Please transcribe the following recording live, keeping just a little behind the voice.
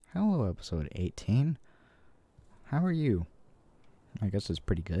Hello, episode 18. How are you? I guess it's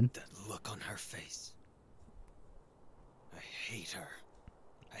pretty good. That look on her face. I hate her.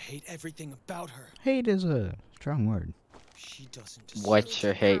 I hate everything about her. Hate is a strong word. She doesn't deserve Let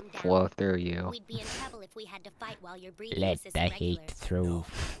your hate flow through you. We'd be in trouble if we had to fight while you're breathing. Let this the is hate regular.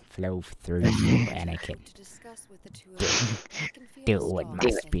 flow through you, Anakin. To discuss with the two of you, I can feel Do a what strong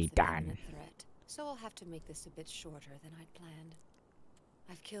must sense be of done. imminent threat, so I'll have to make this a bit shorter than I'd planned.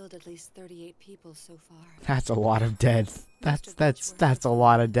 I've killed at least 38 people so far. That's a lot of death. That's a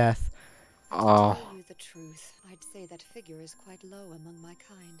lot of death. To Oh, tell you the truth, I'd say that figure is quite low among my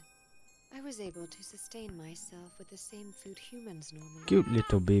kind. I was able to sustain myself with the same food humans normally. Cute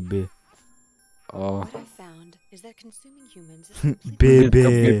little baby. oh. What I found is that consuming humans is completely Baby.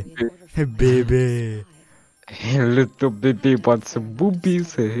 necessary in order for my Baby. kind to survive. Little baby wants some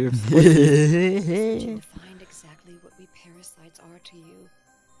boobies. Searching to find exactly what we parasites are to you,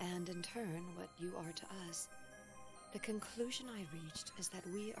 and in turn, what you are to us. The conclusion I reached is that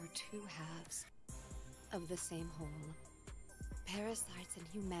we are two halves of the same whole. Parasites and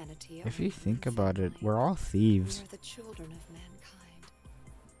humanity are If you one think about it, family. we're all We thieves. are the children of mankind.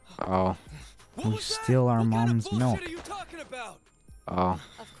 Oh, We steal our mom's milk. What are you talking about? oh.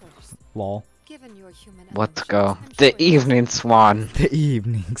 Of course, Lol. given your human Let's emotions, go. I'm The sure you evening swan. The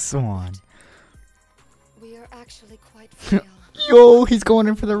evening swan. We are actually quite frail. Yo, he's going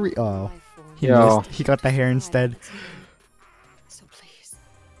in for the oh. Life form He Yo. missed. He got the hair instead. So please,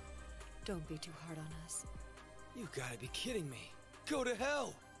 don't be too hard on us. You gotta be kidding me. Go to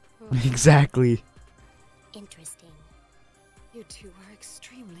hell. Exactly. Interesting. You two are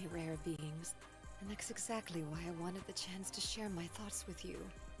extremely rare beings, and that's exactly why I wanted the chance to share my thoughts with you.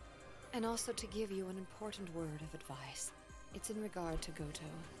 And also to give you an important word of advice. It's in regard to Goto,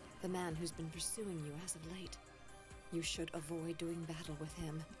 the man who's been pursuing you as of late. You should avoid doing battle with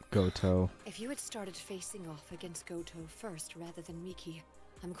him. Goto. If you had started facing off against Goto first rather than Miki,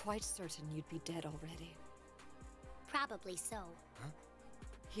 I'm quite certain you'd be dead already. Probably so.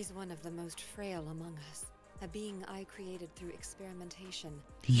 He's one of the most frail among us, a being I created through experimentation,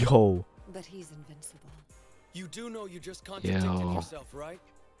 Yo. but he's invincible. You do know you just contradicted Yo. yourself, right?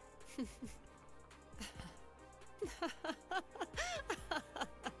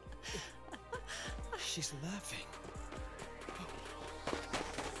 She's laughing.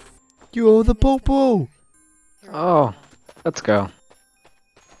 Yo, the popo. Oh, let's go.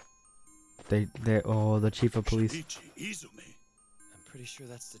 Oh, the chief of police. I'm pretty sure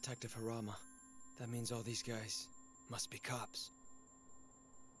that's Detective Harama. That means all these guys must be cops.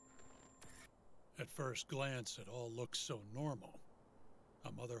 At first glance, it all looks so normal.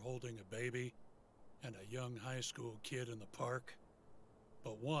 A mother holding a baby, and a young high school kid in the park.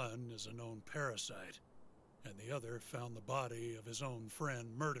 But one is a known parasite, and the other found the body of his own friend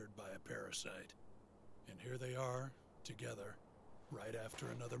murdered by a parasite. And here they are, together, right after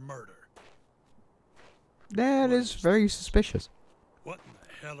another murder. That is very suspicious. What in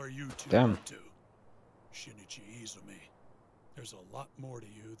the hell are you two Damn. up to? Shinichi Izumi, there's a lot more to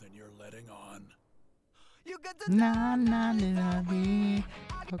you than you're letting on. You got the Na na na na.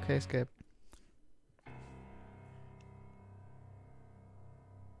 Okay, skip.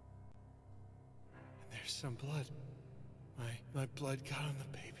 There's some blood. My blood got on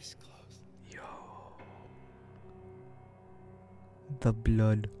the baby's clothes. Yo. The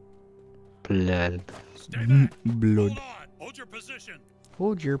blood. Blood. Stay back! Blood. Hold on! Hold your position!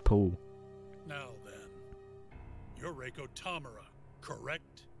 Hold your pole. Now then, you're Reiko Tamura,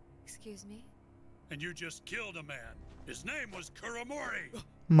 correct? Excuse me? And you just killed a man. His name was Kuramori.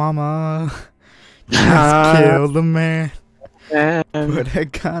 Mama. Just killed the man. And Put a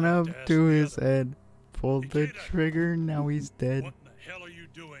gun up to his head. Pulled the trigger, now he's dead. What in the hell are you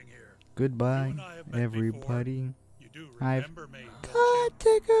doing here? Goodbye, You and I have met everybody. You do I've remember me, don't got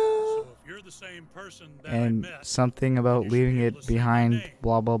you? to go. So if you're the same person that I And met, something about you should leaving be able it to say my behind, name.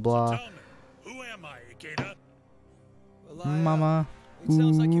 blah blah so blah. tell me, who am I, Ikeda? Well, Mama. it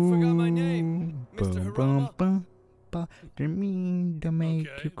sounds like you forgot my name, Ooh, Mr. bum, Harama. bum, bum, didn't mean to make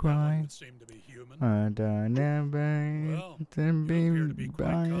Okay, you that cry. would seem to be human. I don't ever Well, to you be appear to be quite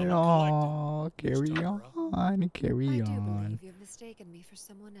by calm it and all. collected, Carry Miss Tamura. on, I carry do on. believe you've mistaken me for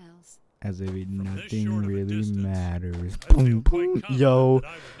someone else. As if this nothing short of a really distance, matters. I Boom, feel quite boom. confident Yo, that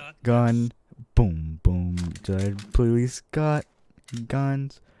I would not gun. miss. Boom, boom. The police got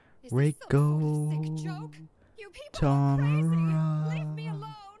guns. Is this some sort of sick Reiko joke? You people are crazy! Leave me Tamura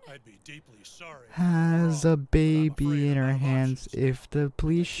alone! I'd be deeply sorry. if has I a were wrong, but I'm afraid baby in I'm her out of hands. options now. If the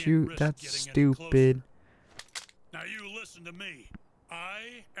police can't shoot, risk that's getting any stupid. Now you listen to me.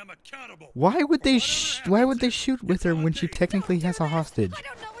 I am accountable. Why would For they whatever why would they happens shoot here, with her it's when on she me. technically has a hostage? I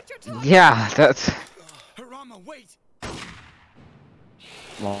don't know what talking Yeah, that's. Harama, wait!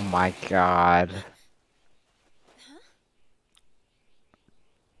 Oh my god.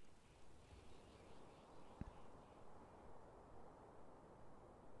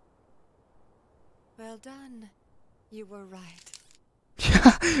 Well done. You were right.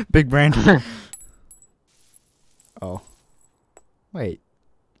 Big brain. Oh. Wait.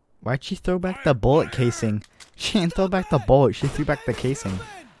 Why'd she throw back the bullet casing? She didn't throw back the bullet, she threw back the casing.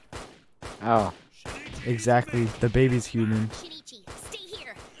 Oh. Exactly. The baby's human. Shinichi, stay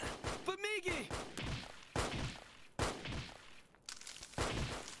here. But Migi!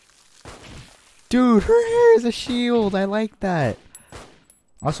 Dude, her hair is a shield. I like that.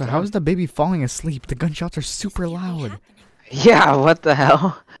 Also, how is the baby falling asleep? The gunshots are super This can't be loud. happening. Yeah, what the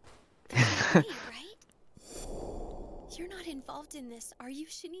hell? Hey, right? You're not involved in this, are you,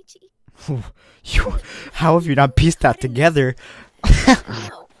 Shinichi? How have you not pieced that together?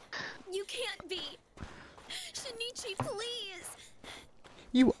 No, you can't be. Shinichi, please.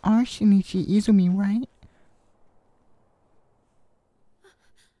 You are Shinichi Izumi, right?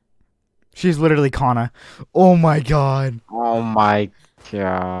 She's literally Kana. Oh my god. Oh my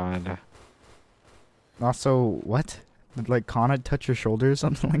god. Also, what? Did, like, Kana touch your shoulder or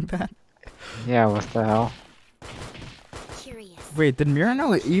something like that? Yeah, what the hell? Curious. Wait, did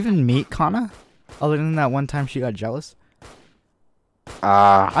Mirano even meet Kana? Other than that one time she got jealous?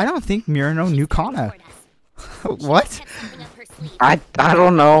 I don't think Mirano knew Kana. What? I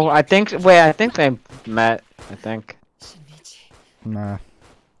don't know. I think they met. I think. Shinichi. Nah.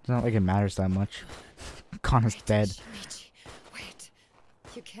 It's not like it matters that much. Kana's dead. Shinichi, wait.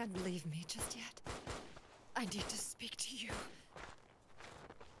 You can't leave me just yet. I need to speak to you.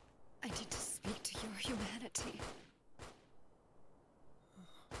 I need to speak to your humanity.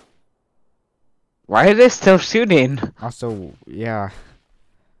 Why are they still shooting? Also, yeah.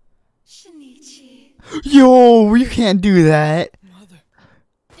 Shinichi. Yo, you can't do that. Mother.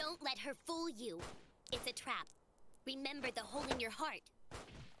 Don't let her fool you. It's a trap. Remember the hole in your heart.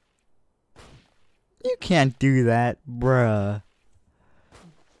 You can't do that, bruh.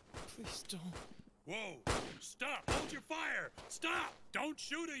 Please don't. Whoa! Stop! Hold your fire! Stop! Don't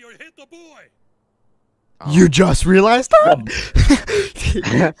shoot or you'll hit the boy! You just realized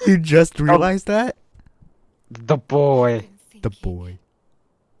that? You just realized that? The boy. I've been The thinking boy.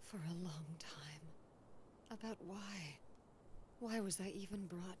 for a long time about why. Why was I even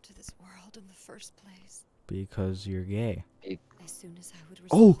brought to this world in the first place? Because you're gay. As soon as I would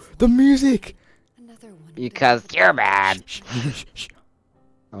Oh, resolve the one, music! another one would Because inevitable. you're bad. Shh, shh, shh.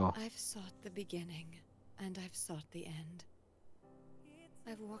 Oh. I've sought the beginning, and I've sought the end.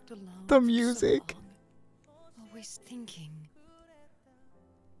 I've walked alone. The for so music. long, always thinking,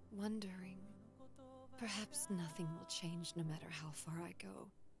 wondering. Perhaps nothing will change no matter how far I go.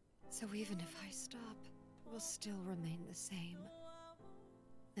 So even if I stop, it will still remain the same.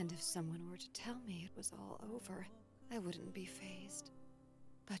 And if someone were to tell me it was all over, I wouldn't be fazed.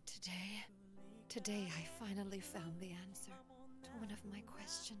 But today I finally found the answer to one of my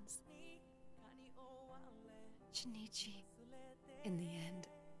questions. Shinichi, in the end,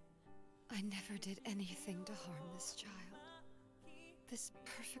 I never did anything to harm this child. This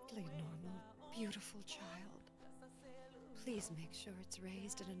perfectly normal, beautiful child. Please make sure it's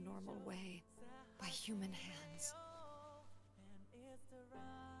raised in a normal way, by human hands.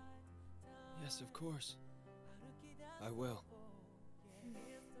 Yes, of course. I will.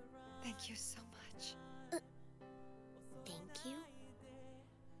 Thank you so much. Thank you.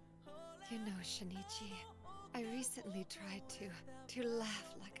 You know, Shinichi, I recently tried to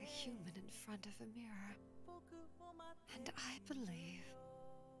laugh like a human in front of a mirror. And I believe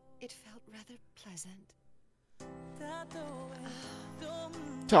it felt rather pleasant.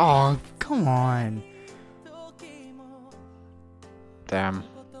 Oh, come on. Damn.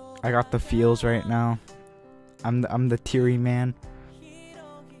 I got the feels right now. I'm the teary man.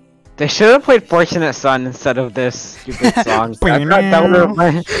 They should have played Fortunate Son instead of this stupid song. I thought that would have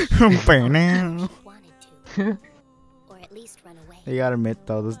been- Wanted to. Or at least run away. You gotta admit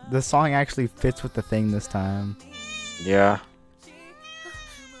though, the song actually fits with the thing this time. Yeah.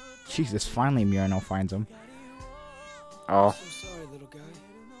 Jesus, finally Mirano finds him. Oh. So sorry, little guy.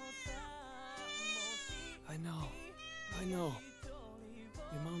 I know.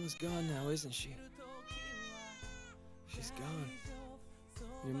 Your mama's gone now, isn't she? She's gone.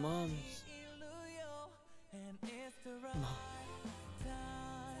 Your mom is... Mom.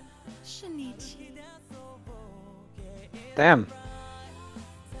 Shinichi. Damn.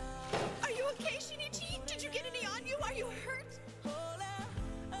 Are you okay, Shinichi? Did you get any on you? Are you hurt?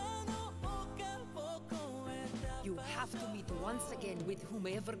 You have to meet once again with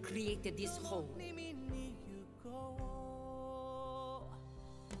whomever created this hole.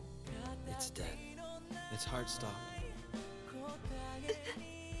 It's dead. Its heart stopped.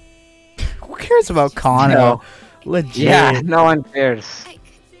 Who cares about Kana? No. Legit. Yeah, no one cares.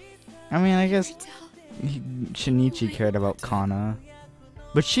 I mean, I guess Shinichi cared about Kana.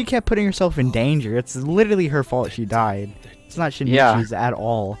 But she kept putting herself in danger. It's literally her fault she died. It's not Shinichi's at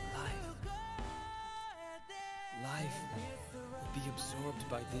all. Life will be absorbed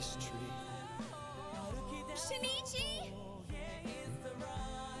by this tree. Shinichi!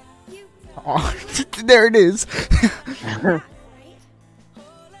 You Oh, there it is. right?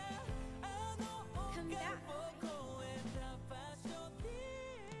 Come back.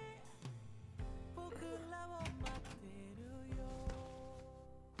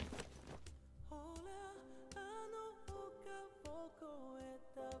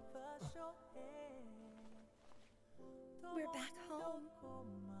 We're back home.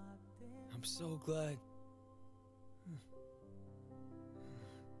 I'm so glad.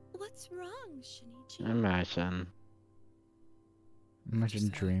 What's wrong, Shinichi? Imagine. Imagine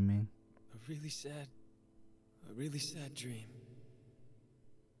Sad. dreaming. A really sad dream.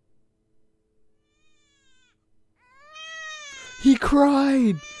 He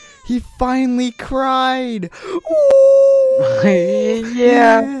cried. He finally cried. Ooh,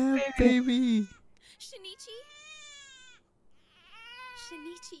 Yeah, baby. Shinichi?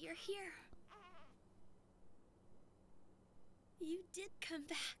 Shinichi, you're here. You did come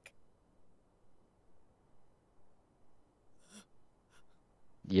back.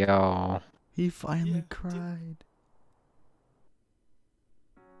 Yo. He finally Yeah, cried.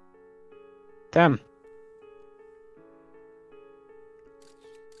 Damn.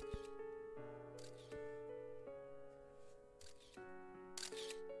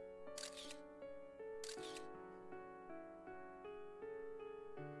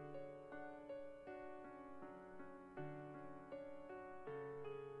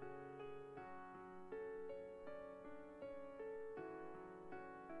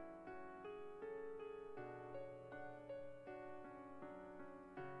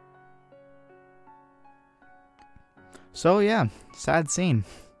 So yeah, sad scene.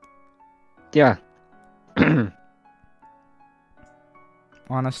 Yeah. On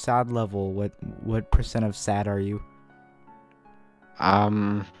a sad level, what percent of sad are you?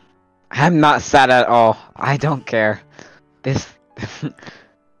 I'm not sad at all. I don't care. This.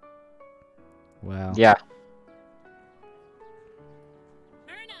 Wow. Yeah.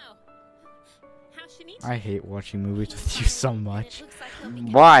 Erno! How's Shinichi? I hate watching movies with you so much. It looks like he'll be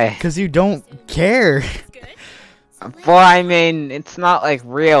getting Why? Because you don't care. That's good. So let's Well, I mean, it's not like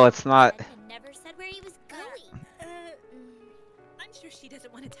real. It's not. and never said where he was going. I'm sure she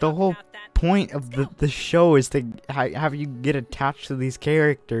doesn't want to talk The whole about that. point of the show is to have you get attached to these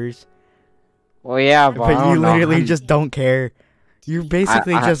characters. Well, yeah, but, I But you don't know. literally I'm- just don't care. You're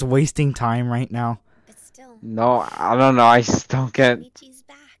basically I- just wasting time right now. But still, No, I don't know. I just don't get. Shinichi's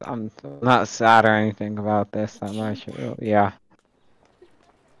back. I'm not sad or anything about this that much. Yeah.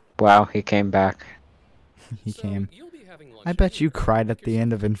 Wow, he came back. He So, came. you'll be having lunch I bet you cried at the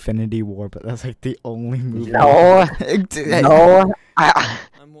end of Infinity War, but that's like the only movie. No. No.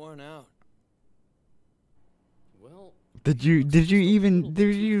 I'm worn out. Well, Did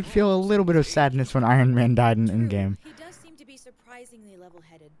you feel a little bit of sadness when Iron Man died in Endgame? He does seem to be surprisingly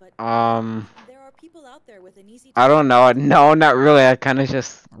level-headed, but there are people out there with an easy I don't know. No, not really. I kind of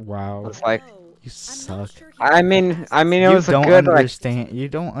just. Wow. It's like- You suck. I mean, it You was a don't good like understand. You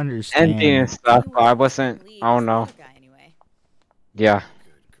don't understand. ending and stuff, but I wasn't. I don't know. Yeah.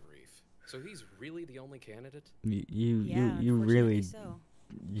 good grief. So he's really the only candidate? You really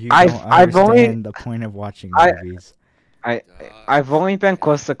you I've- don't I've only- understand the point of watching I- movies. I've only been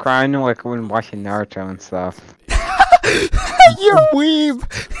close to crying like when watching Naruto and stuff. You're a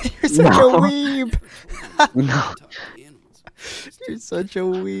weeb. You're such No. a weeb. No. You're such a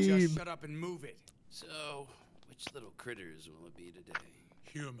Just weeb. shut up and move it. So, which little critters will it be today?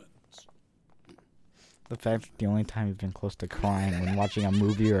 Humans. The fact that the only time you've been close to crying when watching a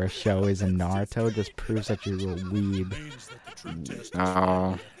movie or a show is in Naruto just proves that you're a weeb. Means that the true test is Oh.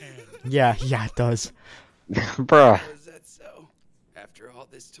 finally at hand. Yeah, it does. Bruh. Oh, is that so? After all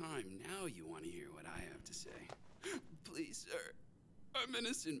this time, now you want to hear what I have to say. Please, sir. I'm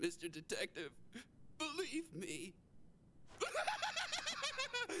innocent, Mr. Detective. Believe me.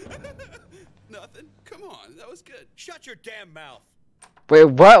 Nothing? Come on, that was good. Shut your damn mouth. Wait,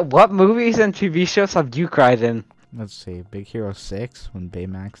 what movies and TV shows have you cried in? Let's see. Big Hero 6 when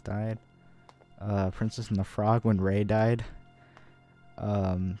Baymax died. Princess and the Frog when Ray died.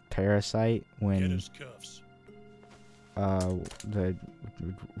 Parasyte Get when his cuffs. the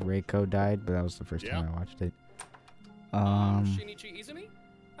Reiko died, but that was the first time I watched it. Shinichi Izumi,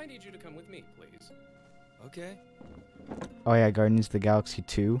 I need you to come with me, please. Okay. Oh yeah, Guardians of the Galaxy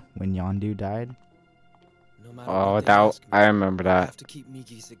 2 when Yondu died. No matter Oh, what they that ask me, I remember I that. have to keep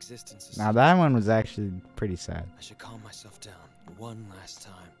Migi's existence a Now secret. that one was actually pretty sad. I should calm myself down one last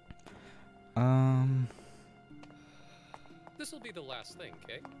time. This'll be the last thing,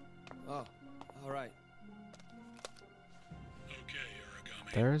 okay? Oh, all right.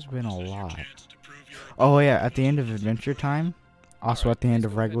 There's been a lot. Oh yeah, at the end of Adventure Time, also at the end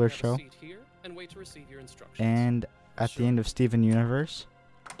of regular show, And wait to receive your instructions. and at the end of Steven Universe.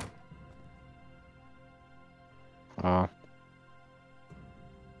 Oh.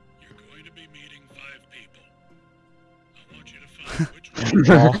 You're going to be meeting 5 people. I want you to find which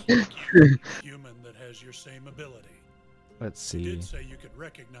one human that has your same ability. Let's You see. did say you could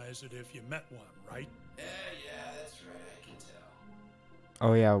recognize it if you met one, right? Yeah, that's right. I can tell.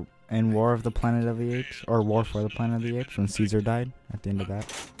 Oh yeah, in War of the Planet of the Apes, or War for the Planet of the Apes, when Caesar died at the end of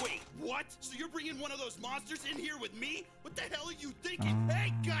that. Wait, what? So you're bringing one of those monsters in here with me? What the hell are you thinking?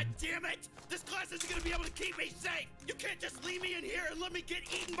 Hey, god damn it! This class isn't gonna be able to keep me safe! You can't just leave me in here and let me get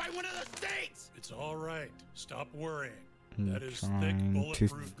eaten by one of those things! It's all right. Stop worrying. I'm That is thick, trying to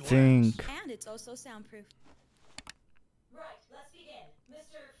bulletproof glass. think. And it's also soundproof. Right, let's begin.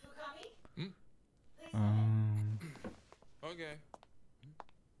 Mr. Fukami? Okay.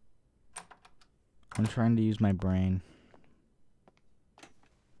 I'm trying to use my brain.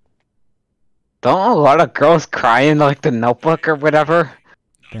 Don't a lot of girls cry in like the Notebook or whatever?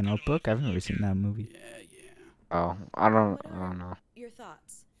 The Notebook? I've never seen that movie. Yeah. Oh, I don't know. Your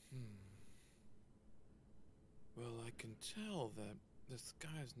thoughts? Well, I can tell that this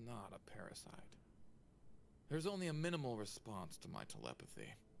guy's not a parasite. There's only a minimal response to my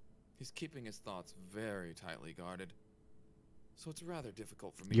telepathy. He's keeping his thoughts very tightly guarded. So it's rather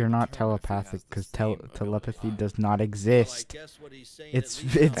difficult for me You're to not determine if he telepathic has the because same ability telepathy I does not exist. It's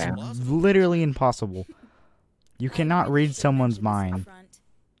possible. literally impossible. You cannot read someone's mind.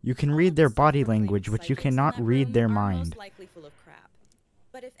 You can read their body language, but you cannot read their mind.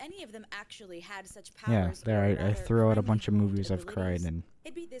 But if any of them actually had such Yeah, powers, there or I rather throw out a friendly bunch of toned movies I've cried abilities, in.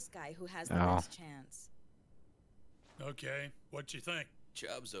 it'd be this guy who has the Oh. best chance. Okay, what you think?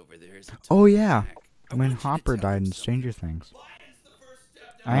 Chubbs over there is a Oh yeah, back. I when want you to Hopper tell died him in something. Stranger Things. Lion's the first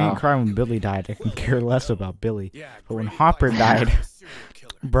step down. I ain't Oh. crying when Billy died. I can care less about Billy. Yeah, But when great Hopper advice. died, I'm a serial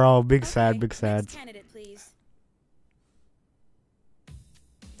killer. bro, big Okay, sad, big sad. Next candidate, please.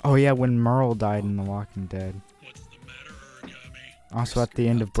 Oh yeah, when Merle died in The Walking Dead. What's the matter, Origami? Also at the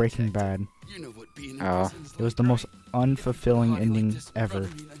end of Breaking Bad. You know what being in Oh. prison is It was like, the most right? unfulfilling Body like ending this in front ever.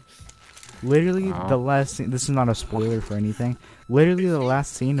 of me, then- Literally, Wow. the last scene, this is not a spoiler for anything. Literally, the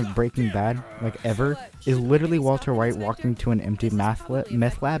last scene of Breaking Bad, like ever, is literally Walter White walking to an empty meth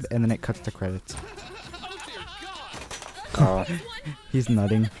lab, and then it cuts to credits. Oh. He's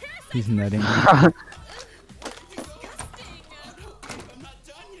nutting. He's nutting. I'm not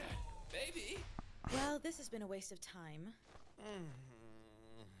done yet, baby. Well, this has been a waste of time.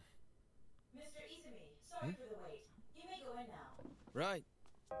 Mr. Izumi, sorry for the wait. You may go in now. Right.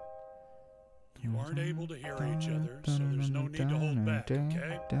 You aren't able to hear each other, so there's no need to hold back,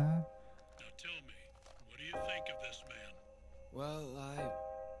 okay? Now tell me, what do you think of this man? Well,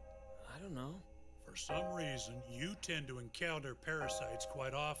 I don't know. For some reason, you tend to encounter parasites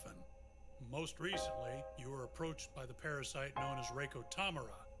quite often. Most recently, you were approached by the parasite known as Reiko Tamara.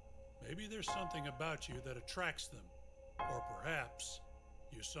 Maybe there's something about you that attracts them. Or perhaps,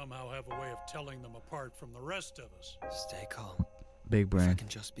 you somehow have a way of telling them apart from the rest of us. Stay calm. Big If I brain. can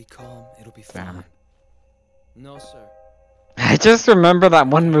just be calm, it'll be Damn. fine. No, sir. I just remember that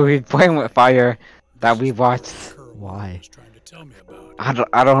one movie, Playing with Fire, that we watched. Why? Was trying to tell me about.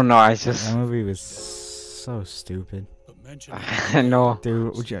 I don't know, I just... That movie was so stupid. But mention I know.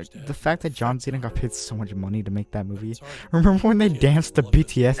 Dude, the fact that John Cena got paid so much money to make that movie. Remember when they danced to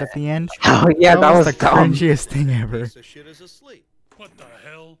BTS at the end? Oh yeah, that was the dumb. cringiest thing ever. What the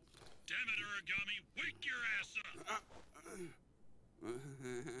hell? Damn it, Origami, wake your ass up!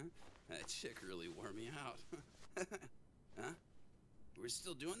 That chick really wore me out. Huh? We're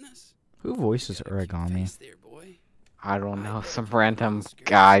still doing this? Who voices Gotta keep Origami? face there, boy. I don't know, some random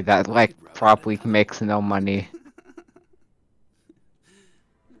guy that like probably makes no money.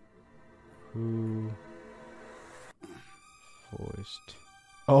 Who voiced?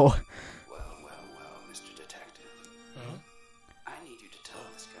 Oh, Well, Mr. Detective. Huh? I need you to tell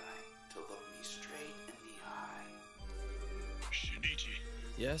this guy to look me straight in the eye. Shinichi.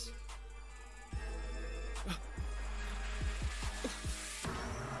 Yes?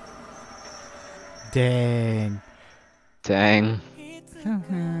 dang. Dang.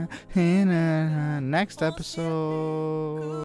 Next episode.